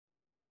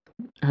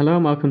Hello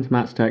and welcome to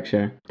Matt's Tech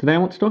Show. Today I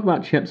want to talk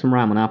about chips and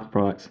RAM on Apple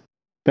products.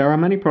 There are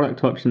many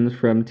product options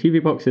from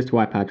TV boxes to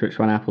iPads which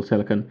run Apple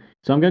Silicon,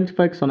 so I'm going to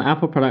focus on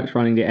Apple products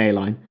running the A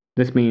line.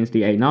 This means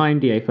the A9,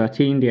 the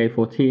A13, the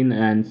A14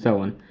 and so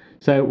on.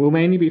 So we'll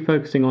mainly be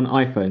focusing on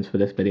iPhones for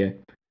this video.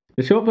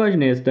 The short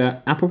version is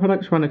that Apple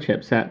products run a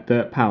chipset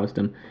that powers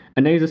them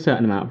and they use a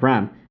certain amount of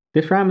RAM.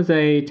 This RAM is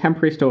a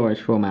temporary storage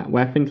format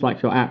where things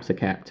like your apps are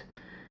kept.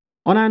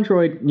 On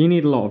Android, you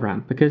need a lot of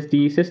RAM because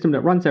the system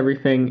that runs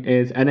everything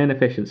is an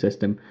inefficient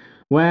system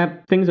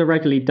where things are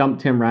regularly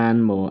dumped in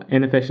RAM or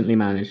inefficiently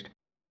managed.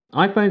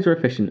 iPhones are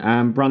efficient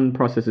and run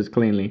processors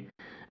cleanly,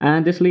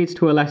 and this leads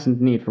to a lessened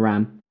need for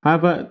RAM.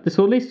 However, this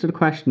all leads to the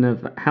question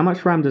of how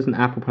much RAM does an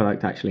Apple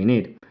product actually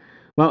need?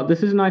 Well,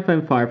 this is an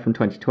iPhone 5 from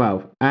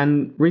 2012,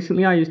 and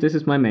recently I used this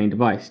as my main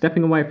device,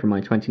 stepping away from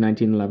my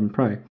 2019 11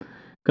 Pro.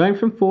 Going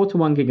from 4 to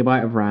 1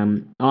 GB of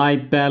RAM, I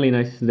barely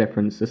noticed the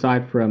difference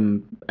aside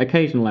from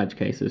occasional edge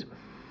cases.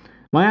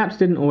 My apps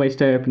didn't always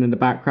stay open in the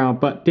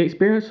background, but the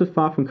experience was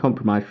far from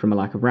compromised from a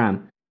lack of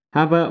RAM.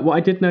 However, what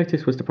I did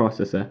notice was the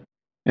processor.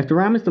 If the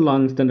RAM is the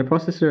lungs, then the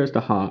processor is the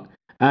heart,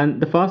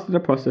 and the faster the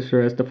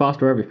processor is, the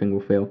faster everything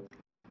will feel.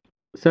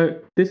 So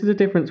this is a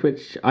difference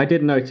which I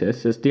did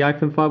notice as the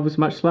iPhone 5 was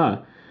much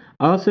slower.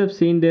 I also have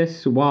seen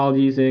this while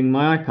using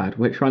my iPad,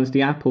 which runs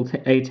the Apple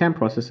A10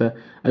 processor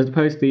as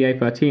opposed to the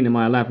A13 in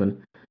my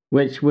 11,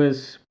 which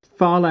was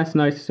far less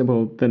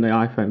noticeable than the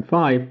iPhone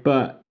 5,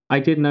 but I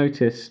did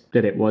notice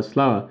that it was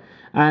slower.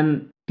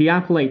 And the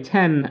Apple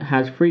A10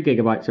 has 3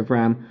 GB of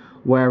RAM,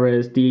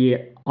 whereas the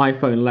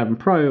iPhone 11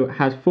 Pro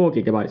has 4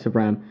 GB of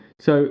RAM.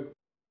 So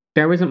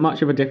there isn't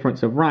much of a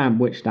difference of RAM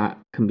which that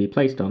can be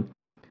placed on.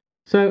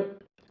 So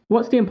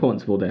what's the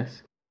importance of all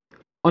this?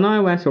 On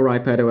iOS or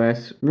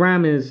iPadOS,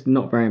 RAM is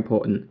not very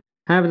important.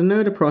 However, the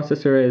newer the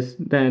processor is,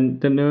 then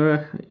the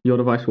newer your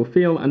device will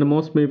feel and the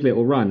more smoothly it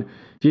will run,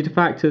 due to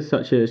factors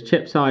such as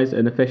chip size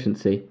and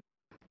efficiency.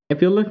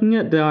 If you're looking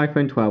at the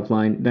iPhone 12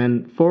 line,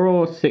 then 4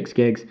 or 6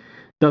 gigs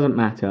doesn't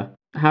matter.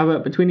 However,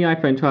 between the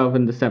iPhone 12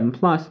 and the 7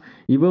 Plus,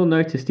 you will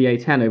notice the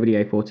A10 over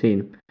the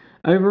A14.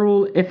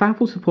 Overall, if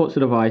Apple supports the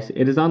device,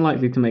 it is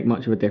unlikely to make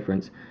much of a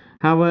difference.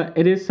 However,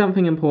 it is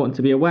something important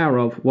to be aware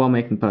of while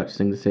making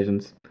purchasing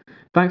decisions.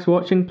 Thanks for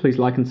watching, please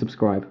like and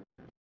subscribe.